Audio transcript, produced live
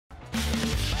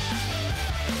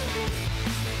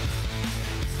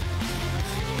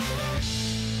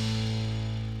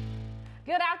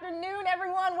Good afternoon,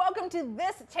 everyone. Welcome to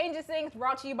This Changes Things,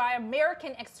 brought to you by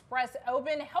American Express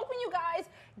Open, helping you guys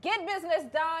get business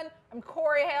done. I'm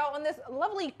Corey Hale on this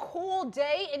lovely, cool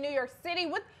day in New York City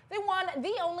with the one,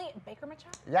 the only Baker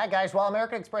Machado. Yeah, guys, well,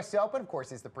 American Express Open, of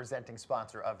course, is the presenting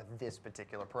sponsor of this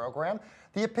particular program.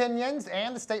 The opinions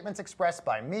and the statements expressed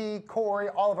by me, Corey,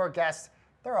 all of our guests,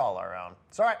 they're all our own.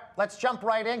 So, all right, let's jump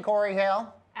right in, Corey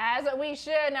Hale. As we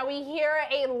should. Now, we hear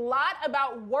a lot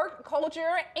about work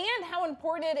culture and how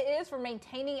important it is for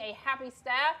maintaining a happy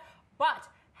staff, but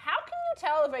how can you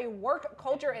tell if a work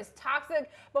culture is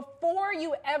toxic before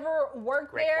you ever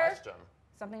work there? Great question.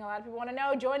 Something a lot of people want to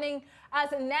know. Joining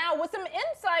us now with some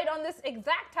insight on this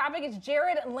exact topic is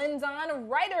Jared Lenzon,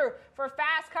 writer for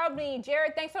Fast Company.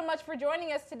 Jared, thanks so much for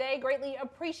joining us today. Greatly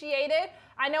appreciated.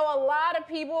 I know a lot of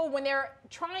people, when they're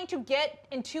trying to get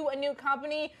into a new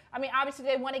company, I mean, obviously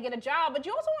they want to get a job, but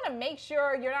you also want to make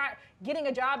sure you're not getting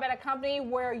a job at a company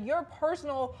where your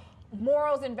personal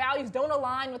morals and values don't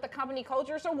align with the company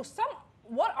culture. So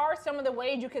what are some of the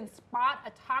ways you can spot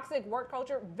a toxic work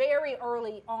culture very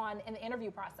early on in the interview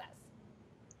process?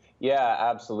 Yeah,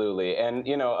 absolutely. And,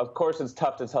 you know, of course, it's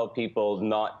tough to tell people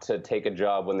not to take a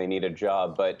job when they need a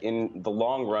job. But in the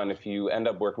long run, if you end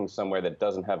up working somewhere that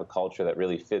doesn't have a culture that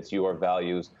really fits your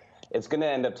values, it's going to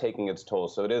end up taking its toll.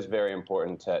 So it is very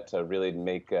important to really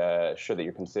make sure that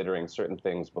you're considering certain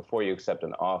things before you accept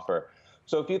an offer.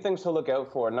 So a few things to look out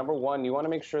for. Number one, you want to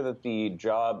make sure that the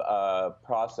job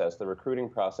process, the recruiting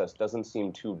process, doesn't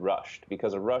seem too rushed,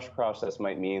 because a rushed process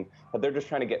might mean that they're just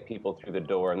trying to get people through the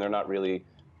door and they're not really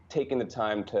taking the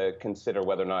time to consider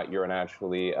whether or not you're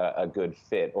actually a good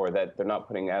fit, or that they're not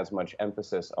putting as much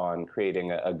emphasis on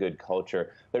creating a good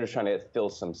culture. They're just trying to fill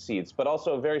some seats. But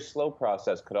also a very slow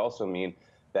process could also mean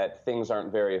that things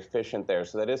aren't very efficient there.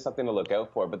 So that is something to look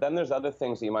out for. But then there's other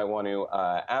things that you might want to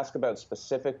ask about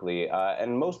specifically.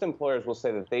 And most employers will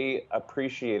say that they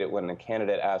appreciate it when a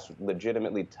candidate asks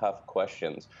legitimately tough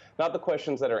questions. Not the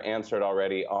questions that are answered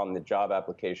already on the job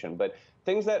application, but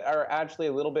things that are actually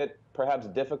a little bit perhaps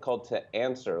difficult to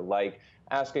answer, like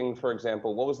asking, for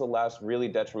example, what was the last really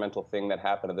detrimental thing that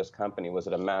happened to this company? Was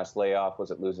it a mass layoff?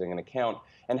 Was it losing an account?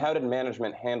 And how did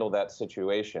management handle that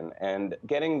situation? And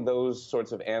getting those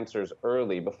sorts of answers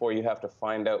early before you have to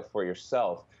find out for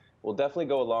yourself will definitely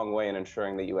go a long way in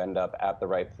ensuring that you end up at the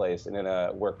right place and in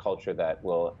a work culture that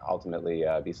will ultimately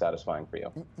be satisfying for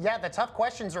you. Yeah, the tough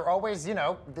questions are always, you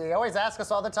know, they always ask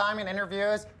us all the time in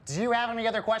interviews, do you have any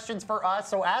other questions for us?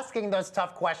 So asking those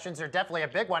tough questions are definitely a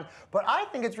big one. But I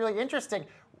think it's really interesting,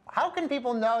 how can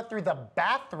people know through the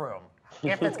bathroom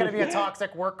if it's going to be a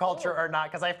toxic work culture or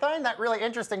not? Because I find that really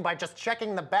interesting. By just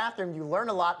checking the bathroom, you learn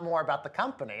a lot more about the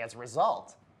company as a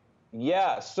result.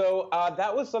 Yeah, so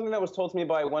that was something that was told to me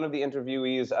by one of the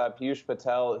interviewees, Piyush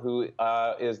Patel, who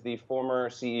is the former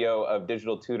CEO of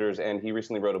Digital Tutors, and he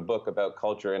recently wrote a book about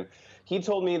culture. And he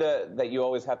told me that you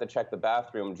always have to check the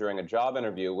bathroom during a job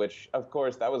interview, which, of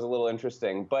course, that was a little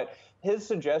interesting. But his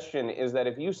suggestion is that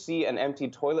if you see an empty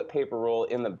toilet paper roll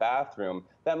in the bathroom,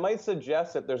 that might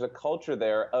suggest that there's a culture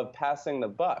there of passing the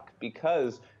buck,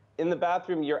 because in the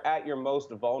bathroom, you're at your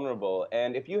most vulnerable.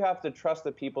 And if you have to trust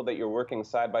the people that you're working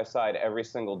side by side every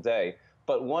single day,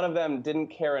 but one of them didn't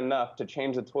care enough to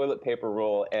change the toilet paper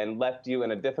roll and left you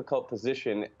in a difficult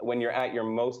position when you're at your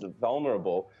most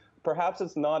vulnerable, perhaps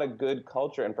it's not a good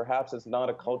culture, and perhaps it's not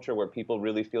a culture where people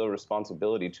really feel a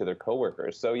responsibility to their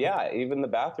coworkers. So yeah, even the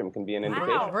bathroom can be an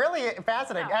indication. Wow, really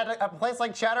fascinating. Wow. At a place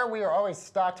like Cheddar, we are always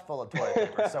stocked full of toilet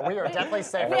paper, so we are definitely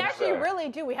safe. We actually really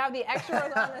do. We have the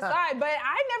extras on the side, but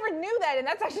I never knew that, and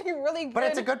that's actually really good. But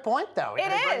it's a good point, though.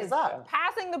 It is.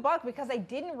 Passing the buck because they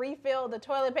didn't refill the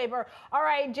toilet paper. All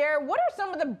right, Jared, what are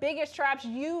some of the biggest traps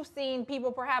you've seen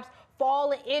people perhaps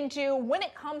fall into when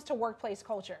it comes to workplace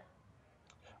culture?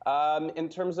 In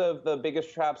terms of the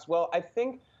biggest traps, well, I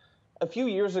think a few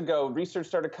years ago, research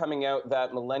started coming out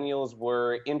that millennials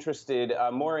were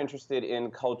more interested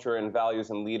in culture and values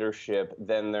and leadership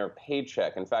than their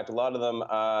paycheck. In fact, a lot of them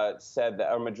said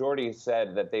that, or majority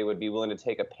said that they would be willing to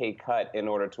take a pay cut in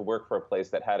order to work for a place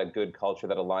that had a good culture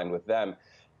that aligned with them.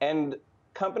 And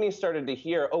companies started to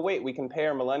hear, oh, wait, we can pay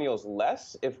our millennials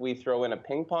less if we throw in a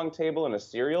ping pong table and a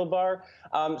cereal bar.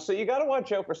 So you got to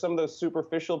watch out for some of those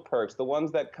superficial perks, the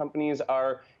ones that companies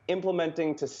are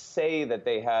implementing to say that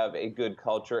they have a good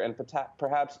culture, and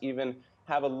perhaps even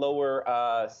have a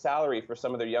lower salary for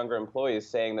some of their younger employees,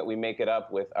 saying that we make it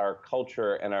up with our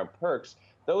culture and our perks.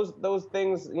 Those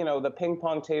things, you know, the ping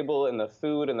pong table and the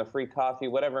food and the free coffee,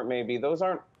 whatever it may be, those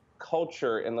aren't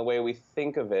culture in the way we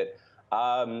think of it.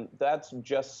 That's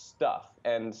just stuff,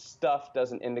 and stuff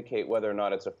doesn't indicate whether or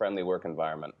not it's a friendly work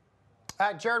environment.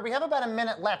 Jared, we have about a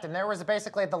minute left, and there was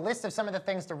basically the list of some of the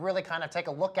things to really kind of take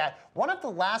a look at. One of the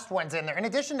last ones in there, in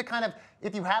addition to kind of,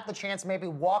 if you have the chance, maybe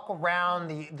walk around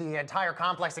the entire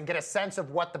complex and get a sense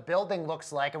of what the building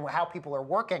looks like and how people are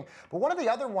working. But one of the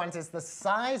other ones is the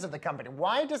size of the company.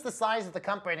 Why does the size of the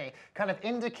company kind of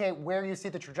indicate where you see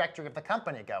the trajectory of the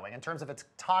company going in terms of its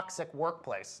toxic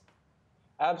workplace?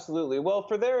 Absolutely. Well,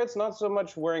 for there, it's not so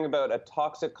much worrying about a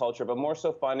toxic culture, but more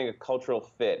so finding a cultural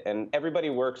fit. And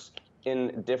everybody works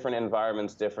in different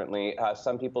environments differently.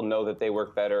 Some people know that they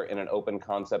work better in an open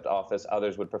concept office.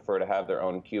 Others would prefer to have their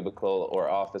own cubicle or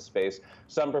office space.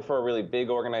 Some prefer a really big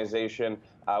organization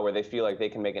where they feel like they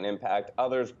can make an impact.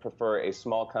 Others prefer a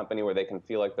small company where they can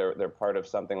feel like they're part of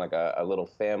something like a little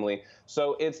family.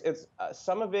 So it's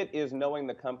some of it is knowing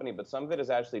the company, but some of it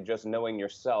is actually just knowing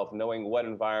yourself, knowing what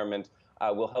environment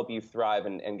will help you thrive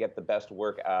and get the best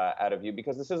work out of you,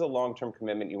 because this is a long-term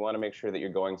commitment. You want to make sure that you're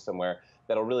going somewhere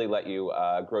that'll really let you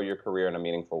grow your career in a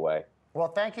meaningful way. Well,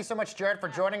 thank you so much, Jared, for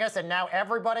joining us. And now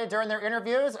everybody during their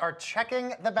interviews are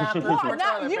checking the bathrooms. Well,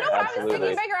 now, you know what Absolutely. I was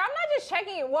thinking, Baker? I'm not just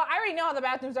checking it. Well, I already know how the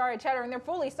bathrooms are at Cheddar, and they're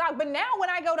fully stocked. But now when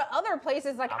I go to other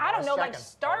places, like, I don't know, like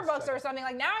Starbucks or something,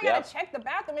 like now I got to check the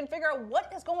bathroom and figure out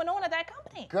what is going on at that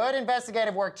company. Good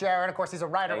investigative work, Jared. Of course, he's a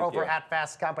writer Thank over you. at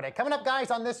Fast Company. Coming up, guys,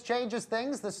 on This Changes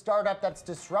Things, the startup that's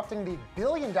disrupting the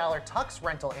billion-dollar tux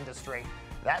rental industry.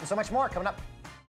 That and so much more coming up.